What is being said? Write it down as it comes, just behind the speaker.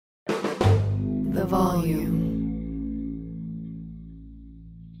the volume.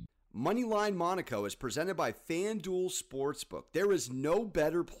 Moneyline Monaco is presented by FanDuel Sportsbook. There is no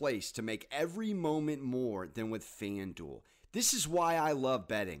better place to make every moment more than with FanDuel. This is why I love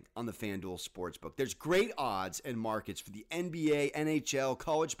betting on the FanDuel Sportsbook. There's great odds and markets for the NBA, NHL,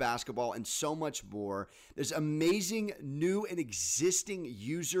 college basketball, and so much more. There's amazing new and existing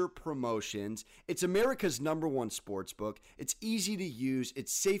user promotions. It's America's #1 sportsbook. It's easy to use.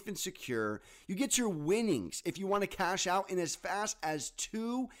 It's safe and secure. You get your winnings if you want to cash out in as fast as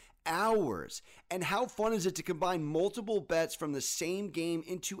 2 hours. And how fun is it to combine multiple bets from the same game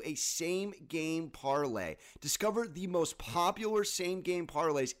into a same game parlay? Discover the most popular same game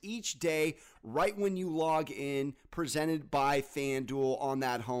parlays each day right when you log in, presented by FanDuel on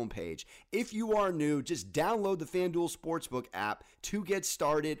that homepage. If you are new, just download the FanDuel Sportsbook app to get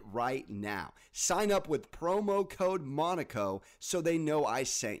started right now. Sign up with promo code Monaco so they know I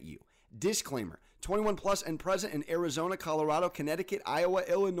sent you. Disclaimer: 21 plus and present in Arizona, Colorado, Connecticut, Iowa,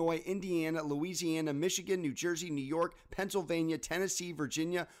 Illinois, Indiana, Louisiana, Michigan, New Jersey, New York, Pennsylvania, Tennessee,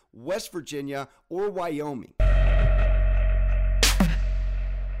 Virginia, West Virginia, or Wyoming.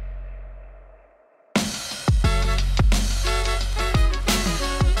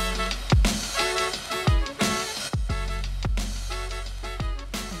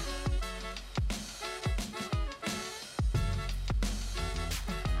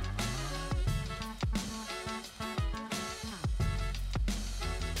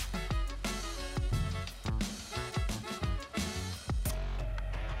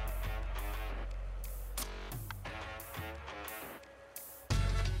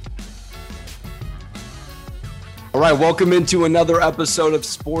 All right, welcome into another episode of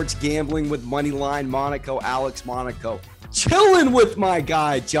Sports Gambling with Moneyline Monaco. Alex Monaco, chilling with my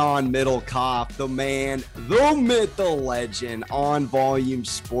guy, John Middlecoff, the man, the myth, the legend on Volume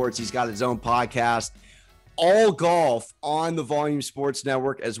Sports. He's got his own podcast, All Golf, on the Volume Sports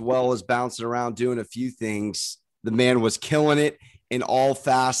Network, as well as bouncing around doing a few things. The man was killing it in all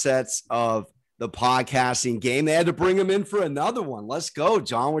facets of the podcasting game. They had to bring him in for another one. Let's go,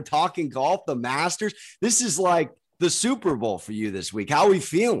 John. We're talking golf, the Masters. This is like the Super Bowl for you this week. How are we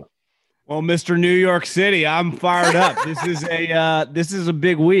feeling? Well, Mr. New York City, I'm fired up. This is a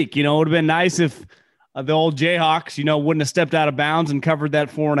big week. You know, it would have been nice if the old Jayhawks, wouldn't have stepped out of bounds and covered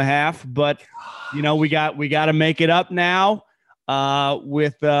that 4.5. But, we got to make it up now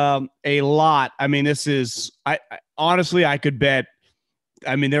with a lot. I mean, I honestly, I could bet.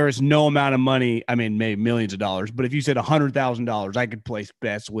 I mean, there is no amount of money. I mean, maybe millions of dollars. But if you said $100,000, I could place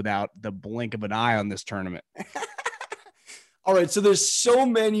bets without the blink of an eye on this tournament. All right, so there's so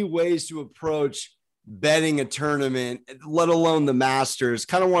many ways to approach betting a tournament, let alone the Masters.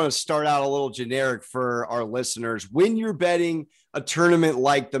 Kind of want to start out a little generic for our listeners. When you're betting a tournament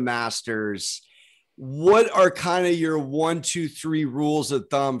like the Masters, what are kind of your 1, 2, 3 rules of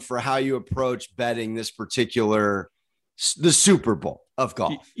thumb for how you approach betting this particular, the Super Bowl of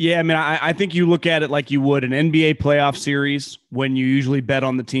golf? Yeah, I mean, I think you look at it like you would an NBA playoff series when you usually bet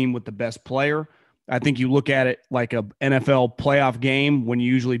on the team with the best player. I think you look at it like a NFL playoff game when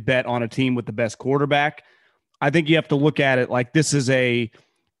you usually bet on a team with the best quarterback. I think you have to look at it like this is a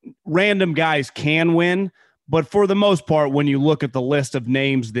random guys can win, but for the most part, when you look at the list of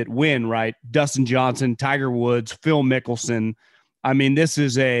names that win, right? Dustin Johnson, Tiger Woods, Phil Mickelson. I mean, this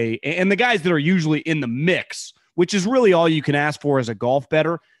is and the guys that are usually in the mix, which is really all you can ask for as a golf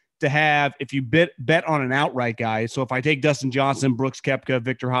bettor to have if you bet on an outright guy. So if I take Dustin Johnson, Brooks Koepka,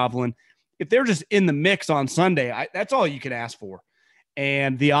 Victor Hovland, if they're just in the mix on Sunday, that's all you can ask for.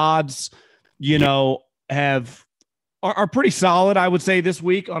 And the odds, are pretty solid, I would say, this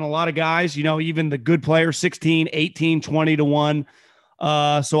week on a lot of guys, even the good players, 16, 18, 20 to 1.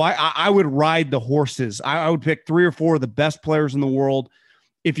 So I would ride the horses. I would pick 3 or 4 of the best players in the world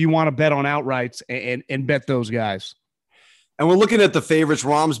if you want to bet on outrights and bet those guys. And we're looking at the favorites.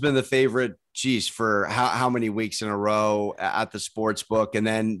 Rahm's been the favorite, for how many weeks in a row at the sports book. And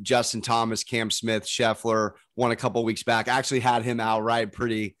then Justin Thomas, Cam Smith, Scheffler won a couple weeks back. I actually had him outright.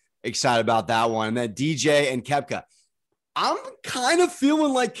 Pretty excited about that one. And then DJ and Koepka. I'm kind of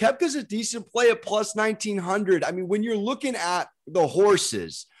feeling like Koepka's a decent play at plus 1,900. I mean, when you're looking at the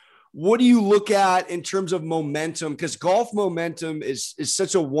horses, what do you look at in terms of momentum? Because golf momentum is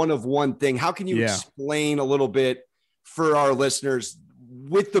such a one-of-one thing. How can you explain a little bit for our listeners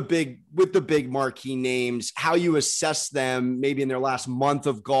with the big marquee names, how you assess them maybe in their last month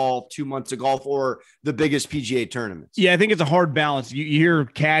of golf, 2 months of golf, or the biggest PGA tournaments? Yeah, I think it's a hard balance. You hear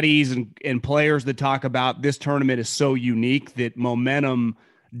caddies and players that talk about this tournament is so unique that momentum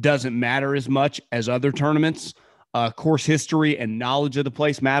doesn't matter as much as other tournaments. Course history and knowledge of the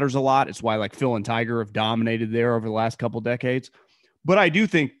place matters a lot. It's why like Phil and Tiger have dominated there over the last couple decades. But I do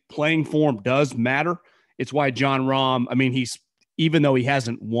think playing form does matter. It's why Jon Rahm, I mean, even though he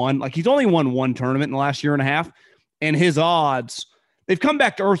hasn't won, like he's only won one tournament in the last year and a half, and his odds, they've come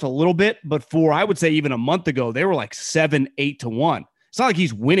back to earth a little bit, but for, I would say even a month ago, they were like 7-8 to 1. It's not like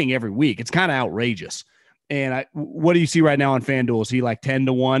he's winning every week. It's kind of outrageous. And what do you see right now on FanDuel? Is he like 10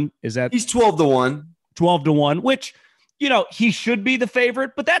 to 1? Is that he's 12 to 1? 12 to 1, which, he should be the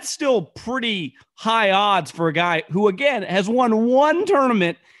favorite, but that's still pretty high odds for a guy who, again, has won one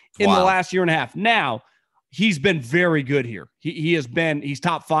tournament in the last year and a half. Now, he's been very good here. He's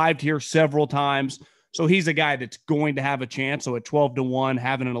top 5 here several times. So he's a guy that's going to have a chance. So at 12 to 1,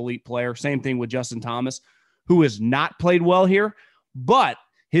 having an elite player. Same thing with Justin Thomas, who has not played well here, but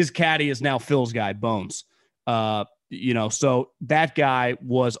his caddy is now Phil's guy, Bones. So that guy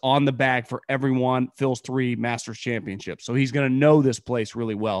was on the bag for everyone, Phil's 3 Masters championships. So he's going to know this place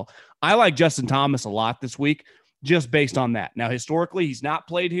really well. I like Justin Thomas a lot this week, just based on that. Now, historically, he's not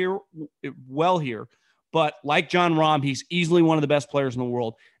played here well here, but like Jon Rahm, he's easily one of the best players in the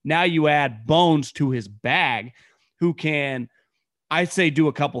world. Now you add Bones to his bag, who can, I'd say, do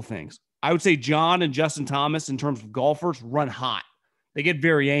a couple things. I would say John and Justin Thomas, in terms of golfers, run hot. They get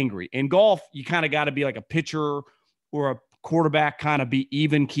very angry. In golf, you kind of got to be like a pitcher or a quarterback, kind of be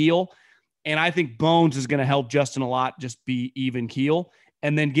even keel. And I think Bones is going to help Justin a lot, just be even keel,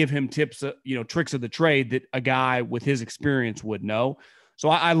 and then give him tips, tricks of the trade that a guy with his experience would know. So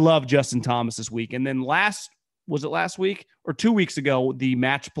I love Justin Thomas this week. And then last week or 2 weeks ago, the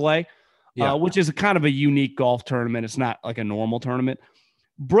match play, which is a kind of a unique golf tournament. It's not like a normal tournament.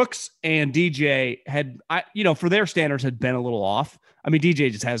 Brooks and DJ had, for their standards, had been a little off. I mean,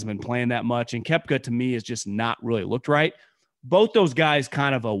 DJ just hasn't been playing that much, and Koepka, to me, has just not really looked right. Both those guys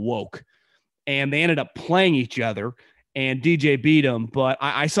kind of awoke, and they ended up playing each other, and DJ beat him, but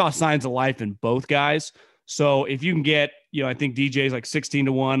I saw signs of life in both guys. So if you can get, I think DJ is like 16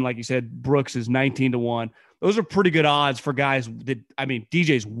 to 1. Like you said, Brooks is 19 to 1. Those are pretty good odds for guys that,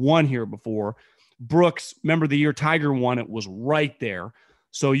 DJ's won here before. Brooks, remember the year Tiger won, it was right there.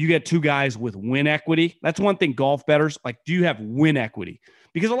 So you get 2 guys with win equity. That's one thing golf bettors, like, do you have win equity?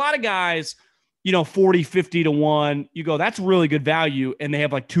 Because a lot of guys, 40, 50 to 1, you go, that's really good value. And they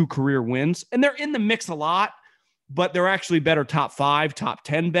have like 2 career wins, and they're in the mix a lot, but they're actually better top 5, top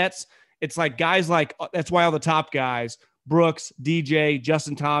 10 bets. It's like guys like, that's why all the top guys, Brooks, DJ,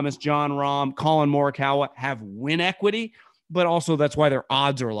 Justin Thomas, Jon Rahm, Colin Morikawa, have win equity, but also that's why their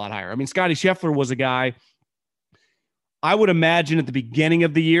odds are a lot higher. I mean, Scottie Scheffler was a guy, I would imagine at the beginning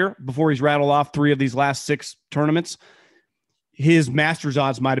of the year, before he's rattled off 3 of these last 6 tournaments, his Masters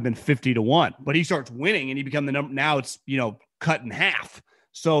odds might have been 50 to 1, but he starts winning and he becomes the number. Now it's, cut in half.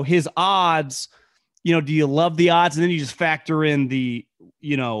 So his odds, do you love the odds? And then you just factor in the,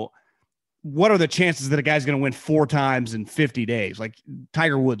 what are the chances that a guy's going to win 4 times in 50 days? Like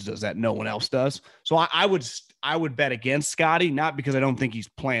Tiger Woods does that. No one else does. So I would bet against Scotty, not because I don't think he's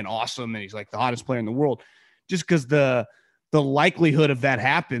playing awesome and he's like the hottest player in the world, just because the likelihood of that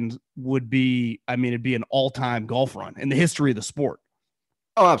happened would be, it'd be an all-time golf run in the history of the sport.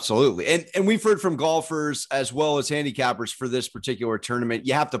 Oh, absolutely. And we've heard from golfers as well as handicappers for this particular tournament.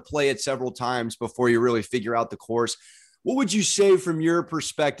 You have to play it several times before you really figure out the course. What would you say from your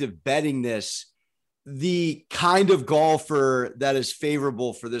perspective, betting this, the kind of golfer that is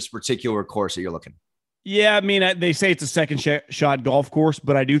favorable for this particular course that you're looking? Yeah, they say it's a second shot golf course,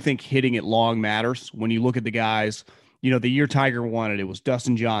 but I do think hitting it long matters. When you look at the guys, the year Tiger won it was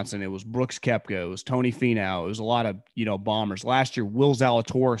Dustin Johnson, it was Brooks Koepka, it was Tony Finau, it was a lot of, bombers. Last year, Will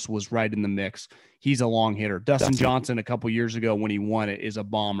Zalatoris was right in the mix. He's a long hitter. Dustin Johnson, a couple years ago when he won it, is a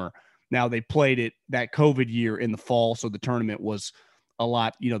bomber. Now, they played it that COVID year in the fall, so the tournament was a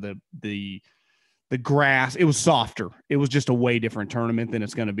lot, the grass, it was softer. It was just a way different tournament than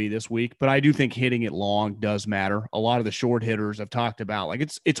it's going to be this week. But I do think hitting it long does matter. A lot of the short hitters I've talked about, like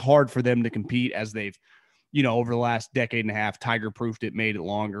it's hard for them to compete as they've, over the last decade and a half, Tiger proofed it, made it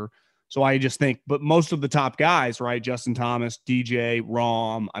longer. So I just think, but most of the top guys, right? Justin Thomas, DJ,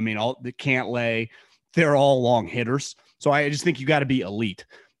 Rahm, all the Cantlay, they're all long hitters. So I just think you got to be elite.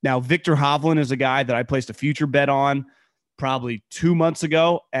 Now, Victor Hovland is a guy that I placed a future bet on probably 2 months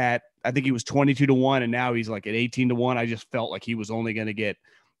ago at, I think he was 22 to 1, and now he's like at 18 to 1. I just felt like he was only going to get,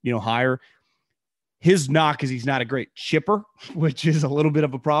 higher. His knock is he's not a great chipper, which is a little bit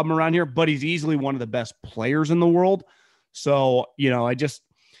of a problem around here, but he's easily one of the best players in the world. So, I just,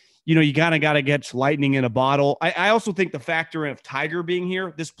 you kind of got to get lightning in a bottle. I also think the factor of Tiger being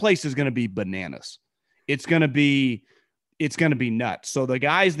here, this place is going to be bananas. It's going to be nuts. So the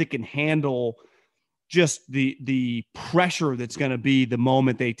guys that can handle just the pressure that's going to be the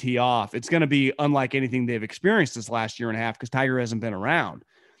moment they tee off. It's going to be unlike anything they've experienced this last year and a half because Tiger hasn't been around.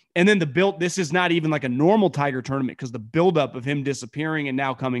 And then this is not even like a normal Tiger tournament because the buildup of him disappearing and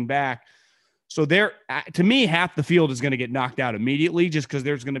now coming back. So to me, half the field is going to get knocked out immediately just because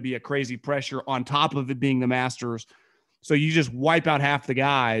there's going to be a crazy pressure on top of it being the Masters. So you just wipe out half the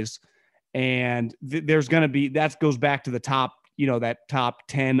guys, and there's going to be, that goes back to the top, that top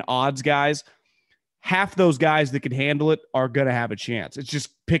 10 odds guys. Half those guys that could handle it are going to have a chance. It's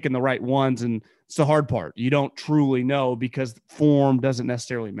just picking the right ones, and it's the hard part. You don't truly know because form doesn't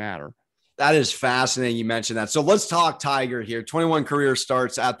necessarily matter. That is fascinating you mentioned that. So let's talk Tiger here. 21 career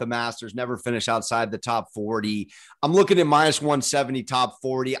starts at the Masters, never finished outside the top 40. I'm looking at -170 top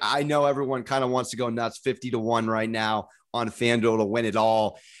 40. I know everyone kind of wants to go nuts, 50-1 right now on FanDuel to win it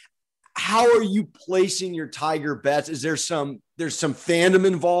all. How are you placing your Tiger bets? There's some fandom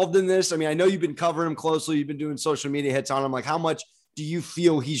involved in this? I mean, I know you've been covering him closely. You've been doing social media hits on him. Like, how much do you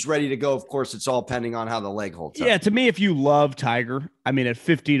feel he's ready to go? Of course, it's all pending on how the leg holds up. Yeah, to me, if you love Tiger, I mean, at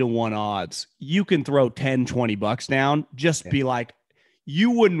 50-1 odds, you can throw 10, 20 bucks down. Just be like,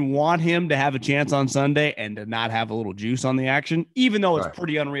 you wouldn't want him to have a chance on Sunday and to not have a little juice on the action, even though it's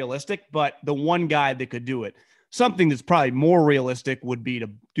pretty unrealistic. But the one guy that could do it, something that's probably more realistic would be to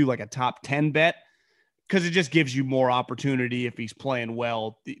do like a top 10 bet because it just gives you more opportunity if he's playing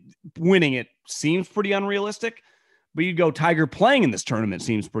well. Winning it seems pretty unrealistic. But you'd go Tiger playing in this tournament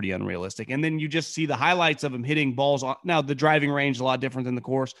seems pretty unrealistic. And then you just see the highlights of him hitting balls on. Now, the driving range is a lot different than the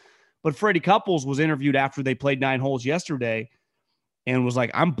course. But Freddie Couples was interviewed after they played 9 holes yesterday and was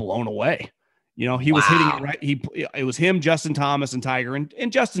like, I'm blown away. He was hitting it right. It was him, Justin Thomas, and Tiger.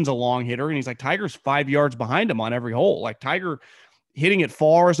 And Justin's a long hitter. And he's like, Tiger's 5 yards behind him on every hole. Like, Tiger hitting it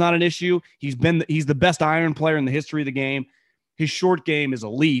far is not an issue. He's the best iron player in the history of the game. His short game is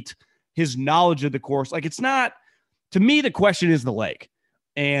elite. His knowledge of the course, like, it's not. To me, the question is the leg.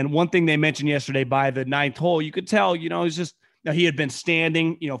 And one thing they mentioned yesterday by the 9th hole, you could tell, he's just, he had been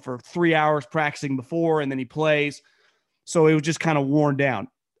standing, for 3 hours practicing before, and then he plays. So it was just kind of worn down.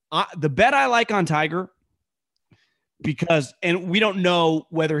 The bet I like on Tiger, and we don't know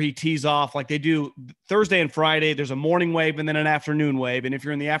whether he tees off like they do Thursday and Friday. There's a morning wave and then an afternoon wave. And if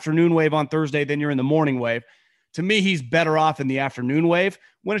you're in the afternoon wave on Thursday, then you're in the morning wave. To me, he's better off in the afternoon wave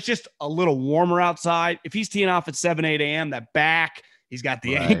when it's just a little warmer outside. If he's teeing off at 7, 8 a.m., that back, he's got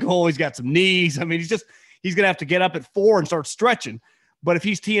the ankle, he's got some knees. I mean, he's going to have to get up at 4 and start stretching. But if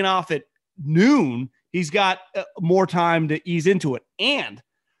he's teeing off at noon, he's got more time to ease into it. And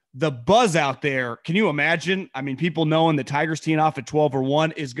the buzz out there, can you imagine? I mean, people knowing that Tiger's teeing off at 12 or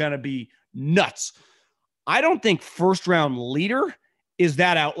 1 is going to be nuts. I don't think first round leader is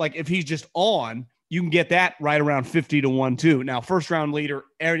that out. Like, if he's just on, you can get that right around 50-1 too. Now, first round leader,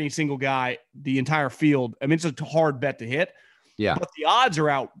 any single guy, the entire field. I mean, it's a hard bet to hit. Yeah. But the odds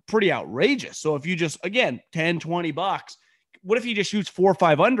are pretty outrageous. So if you just, again, 10, 20 bucks, what if he just shoots 4 or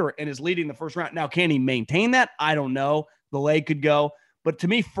 5 under and is leading the first round? Now, can he maintain that? I don't know. The leg could go. But to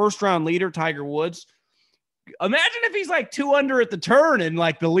me, first round leader, Tiger Woods. Imagine if he's like 2 under at the turn and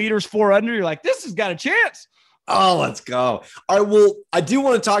like the leader's 4 under. You're like, this has got a chance. Oh, let's go. All right. Well, I do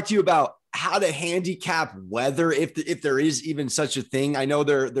want to talk to you about how to handicap weather, if there is even such a thing. I know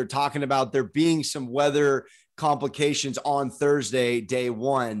they're talking about there being some weather complications on Thursday, day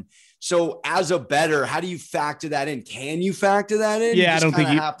 1. So as a bettor, how do you factor that in? Can you factor that in? Yeah, I don't think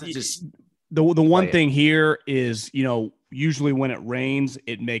you have to just. The one thing here is, usually when it rains,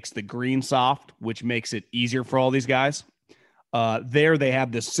 it makes the green soft, which makes it easier for all these guys. There they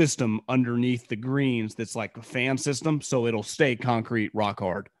have this system underneath the greens that's like a fan system, so it'll stay concrete rock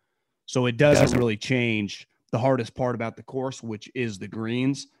hard. So it doesn't really change the hardest part about the course, which is the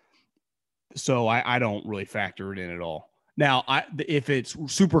greens. So I don't really factor it in at all. Now, if it's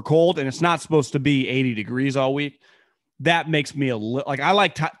super cold and it's not supposed to be 80 degrees all week, that makes me I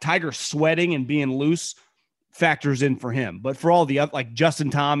like Tiger sweating and being loose factors in for him. But for all the other, like Justin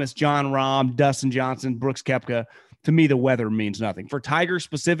Thomas, Jon Rahm, Dustin Johnson, Brooks Koepka, to me, the weather means nothing. For Tiger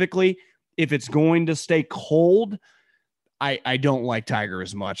specifically, if it's going to stay cold, I don't like Tiger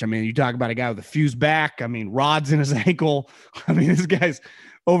as much. I mean, you talk about a guy with a fused back. I mean, rods in his ankle. I mean, this guy's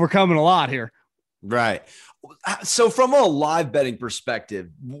overcoming a lot here. Right. So from a live betting perspective,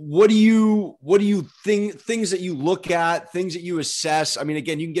 what do you think, things that you look at, things that you assess? I mean,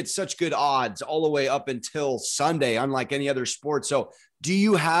 again, you can get such good odds all the way up until Sunday, unlike any other sport. So do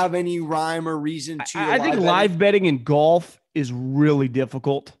you have any rhyme or reason to I think live betting in golf is really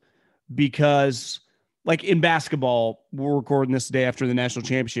difficult because, like in basketball, we're recording this day after the national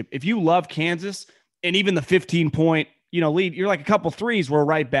championship. If you love Kansas and even the 15-point lead, you're like a couple threes, we're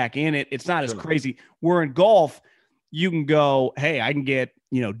right back in it. It's not as crazy. Where in golf, you can go, hey, I can get,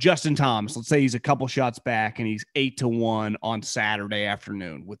 Justin Thomas. Let's say he's a couple shots back and he's 8-1 on Saturday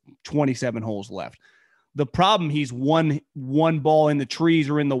afternoon with 27 holes left. The problem, he's one ball in the trees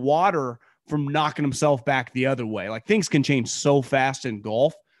or in the water from knocking himself back the other way. Like, things can change so fast in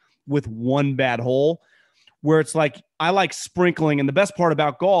golf with one bad hole, where it's like, I like sprinkling. And the best part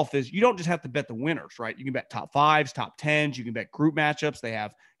about golf is you don't just have to bet the winners, right? You can bet top fives, top tens. You can bet group matchups. They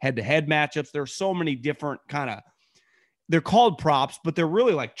have head-to-head matchups. There's so many different they're called props, but they're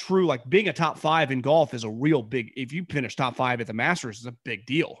really like true. Like, being a top five in golf is a real big, if you finish top five at the Masters, is a big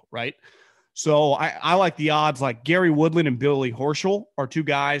deal, right? So I like the odds. Like, Gary Woodland and Billy Horschel are two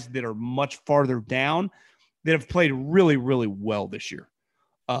guys that are much farther down that have played really, really well this year.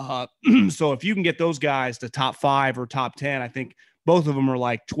 So if you can get those guys to top 5 or top 10, I think both of them are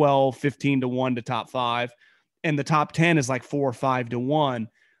like 12, 15-1 to top 5. And the top 10 is like 4 or 5-1.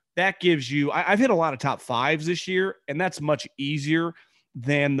 That gives you, I've hit a lot of top 5s this year, and that's much easier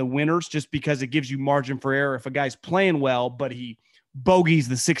than the winners, just because it gives you margin for error. If a guy's playing well, but he bogeys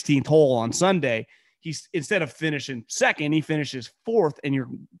the 16th hole on Sunday, he's, instead of finishing second, he finishes 4th, and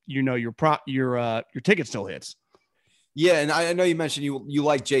your ticket still hits. Yeah, and I know you mentioned you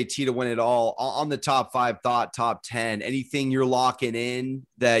like JT to win it all. On the top 5 thought, top 10, anything you're locking in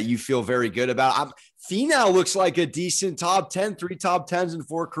that you feel very good about? Finau looks like a decent top 10, 3 top 10s and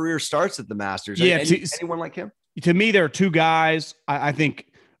 4 career starts at the Masters. Yeah, anyone like him? To me, there are two guys I think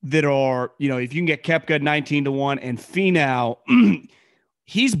that are, if you can get Koepka 19-1 and Finau,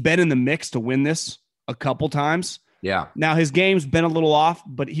 he's been in the mix to win this a couple times. Yeah. Now, his game's been a little off,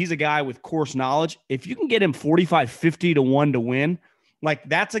 but he's a guy with course knowledge. If you can get him 45-50-1 to win, like,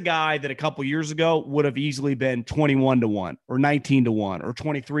 that's a guy that a couple years ago would have easily been 21-1 or 19-1 or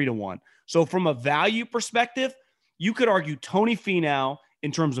 23-1. So from a value perspective, you could argue Tony Finau,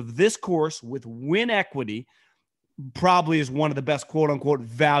 in terms of this course with win equity, probably is one of the best quote unquote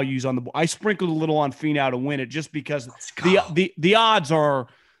values on the board. I sprinkled a little on Finau to win it just because the odds are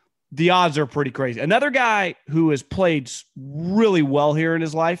pretty crazy. Another guy who has played really well here in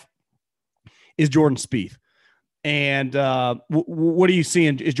his life is Jordan Spieth. And what are you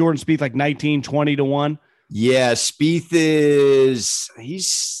seeing? Is Jordan Spieth like 19-20-1? Yeah, Spieth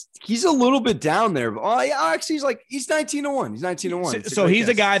he's a little bit down there. Actually, he's 19-1. He's 19-1. So he's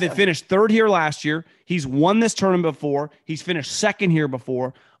a guy that finished 3rd here last year. He's won this tournament before. He's finished 2nd here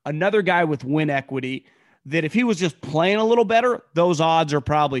before. Another guy with win equity that if he was just playing a little better, those odds are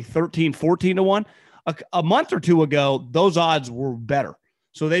probably 13-14-1. A month or two ago, those odds were better.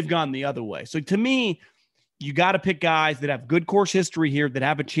 So they've gone the other way. So to me, you got to pick guys that have good course history here, that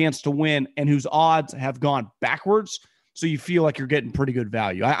have a chance to win, and whose odds have gone backwards. So you feel like you're getting pretty good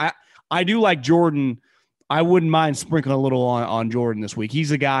value. I do like Jordan. I wouldn't mind sprinkling a little on Jordan this week.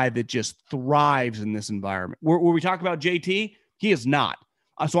 He's a guy that just thrives in this environment. Where we talk about JT, he is not.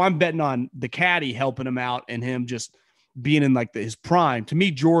 So I'm betting on the caddy helping him out and him just being in like his prime. To me,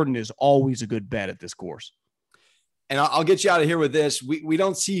 Jordan is always a good bet at this course. And I'll get you out of here with this. We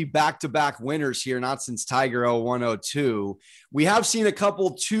don't see back-to-back winners here, not since Tiger 01-02. We have seen a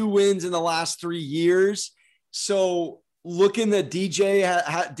couple 2 wins in the last 3 years. So looking that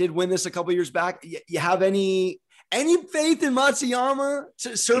DJ did win this a couple years back, you have any faith in Matsuyama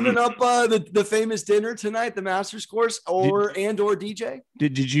serving up the famous dinner tonight, the Masters course, or DJ?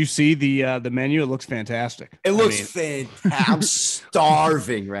 Did you see the menu? It looks fantastic. It looks fantastic. I'm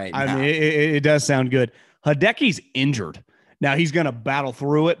starving right now. I mean, it does sound good. Hideki's injured. Now he's going to battle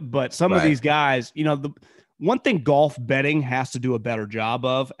through it, but some of these guys, the one thing golf betting has to do a better job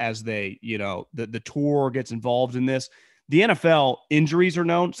of as they, the tour gets involved in this. The NFL injuries are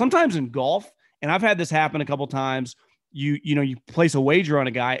known sometimes in golf. And I've had this happen a couple times. You place a wager on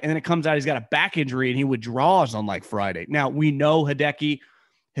a guy and then it comes out he's got a back injury and he withdraws on like Friday. Now we know Hideki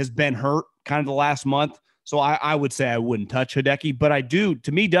has been hurt kind of the last month. So I would say I wouldn't touch Hideki, but I do.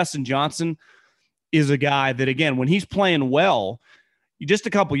 To me, Dustin Johnson is a guy that, again, when he's playing well, just a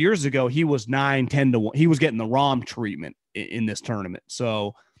couple years ago, he was 9-10-1. He was getting the ROM treatment in this tournament.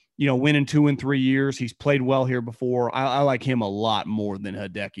 So, winning 2 and 3 years, he's played well here before. I like him a lot more than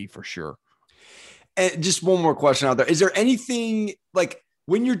Hideki for sure. And just one more question out there. Is there anything like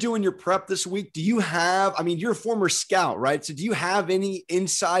when you're doing your prep this week, do you have, you're a former scout, right? So do you have any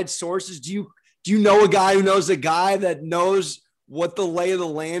inside sources? Do you know a guy who knows a guy that knows what the lay of the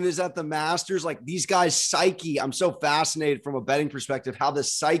land is at the Masters? Like these guys' psyche, I'm so fascinated from a betting perspective, how the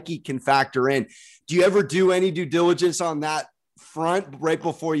psyche can factor in. Do you ever do any due diligence on that front right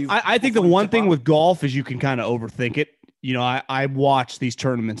before you? I think the one thing with golf is you can kind of overthink it. I watch these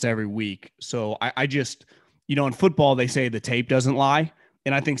tournaments every week. So I just, in football, they say the tape doesn't lie.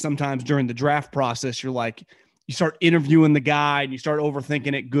 And I think sometimes during the draft process, you're like, you start interviewing the guy and you start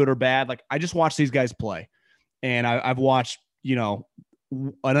overthinking it, good or bad. Like, I just watched these guys play, and I've watched,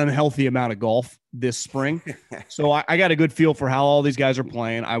 an unhealthy amount of golf this spring. So I got a good feel for how all these guys are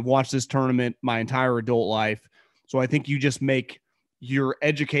playing. I watched this tournament my entire adult life. So I think you just make your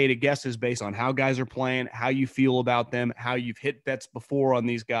educated guesses based on how guys are playing, how you feel about them, how you've hit bets before on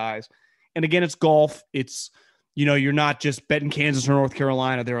these guys. And again, it's golf. It's, you're not just betting Kansas or North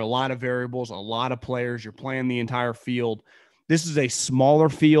Carolina. There are a lot of variables, a lot of players. You're playing the entire field. This is a smaller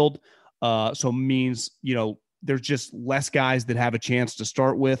field. So it means, there's just less guys that have a chance to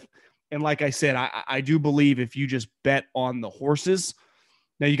start with. And like I said, I do believe if you just bet on the horses,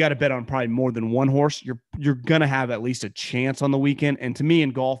 now you got to bet on probably more than one horse. You're going to have at least a chance on the weekend. And to me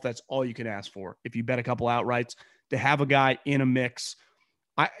in golf, that's all you can ask for. If you bet a couple outrights, to have a guy in a mix,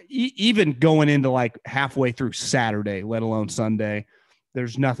 even going into like halfway through Saturday, let alone Sunday,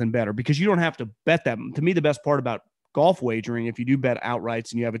 there's nothing better because you don't have to bet that. To me, the best part about golf wagering, if you do bet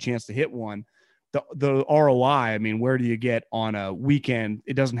outrights and you have a chance to hit one, the ROI, I mean, where do you get on a weekend?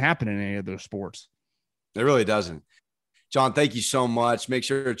 It doesn't happen in any of those sports. It really doesn't. John, thank you so much. Make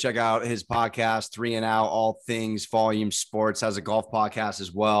sure to check out his podcast, 3 and Out, all things volume sports, has a golf podcast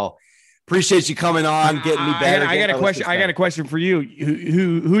as well. Appreciate you coming on, getting me better. I got a question. I got a question for you.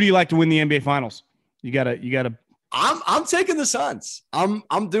 Who do you like to win the NBA finals? You gotta. I'm taking the Suns.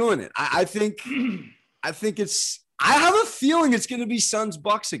 I'm doing it. I think I have a feeling it's going to be Suns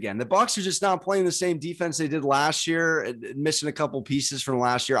Bucks again. The Bucks are just not playing the same defense they did last year, missing a couple pieces from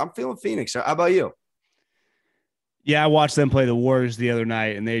last year. I'm feeling Phoenix. How about you? Yeah, I watched them play the Warriors the other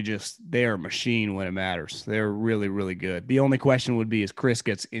night, and they are a machine when it matters. They're really, really good. The only question would be is Chris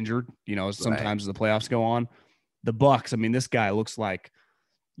gets injured, sometimes as the playoffs go on. The Bucks, I mean, this guy looks like,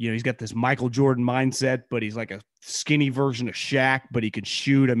 he's got this Michael Jordan mindset, but he's like a skinny version of Shaq, but he can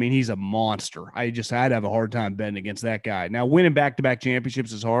shoot. I mean, he's a monster. I'd have a hard time betting against that guy. Now, winning back-to-back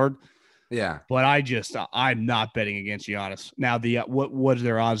championships is hard. Yeah. But I'm not betting against Giannis. Now, what is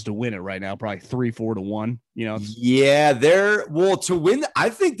their odds to win it right now? Probably 3-4 to 1, Yeah, to win. I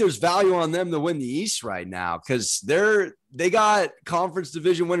think there's value on them to win the East right now because they got conference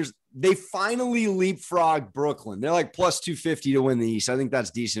division winners. They finally leapfrogged Brooklyn. They're like plus 250 to win the East. I think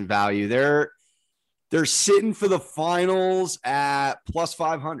that's decent value. They're sitting for the finals at plus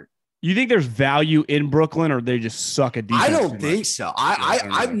 500. You think there's value in Brooklyn, or they just suck at defense? I don't think so.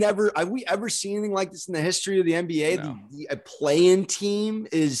 Have we ever seen anything like this in the history of the NBA? No. A play-in team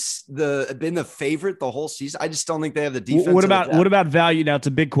been the favorite the whole season. I just don't think they have the defense. What about value? Now it's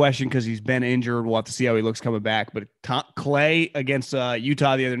a big question because he's been injured. We'll have to see how he looks coming back. But Clay against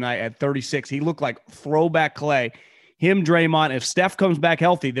Utah the other night at 36, he looked like throwback Clay. Him, Draymond. If Steph comes back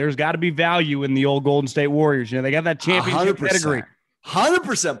healthy, there's got to be value in the old Golden State Warriors. They got that championship 100%. Pedigree.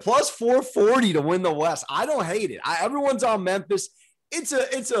 100% plus 440 to win the West. I don't hate it. Everyone's on Memphis. It's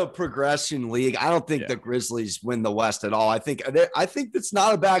a progression league. I don't think the Grizzlies win the West at all. I think that's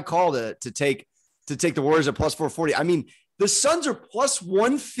not a bad call to take the Warriors at plus 440. I mean, the Suns are plus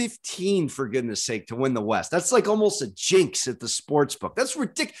 115 for goodness sake to win the West. That's like almost a jinx at the sports book. That's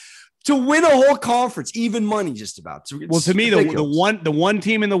ridiculous. To win a whole conference, even money, just about. To me, the one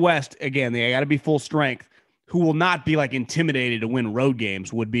team in the West, again, they got to be full strength, who will not be like intimidated to win road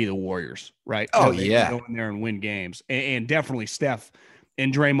games would be the Warriors, right? Oh, yeah. Go in there and win games. And definitely Steph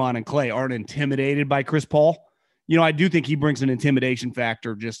and Draymond and Clay aren't intimidated by Chris Paul. I do think he brings an intimidation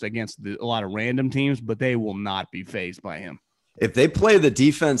factor just against a lot of random teams, but they will not be fazed by him. If they play the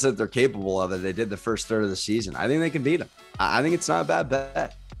defense that they're capable of, that they did the first third of the season, I think they can beat them. I think it's not a bad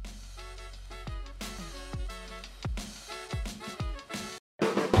bet.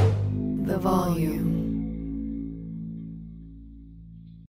 The volume.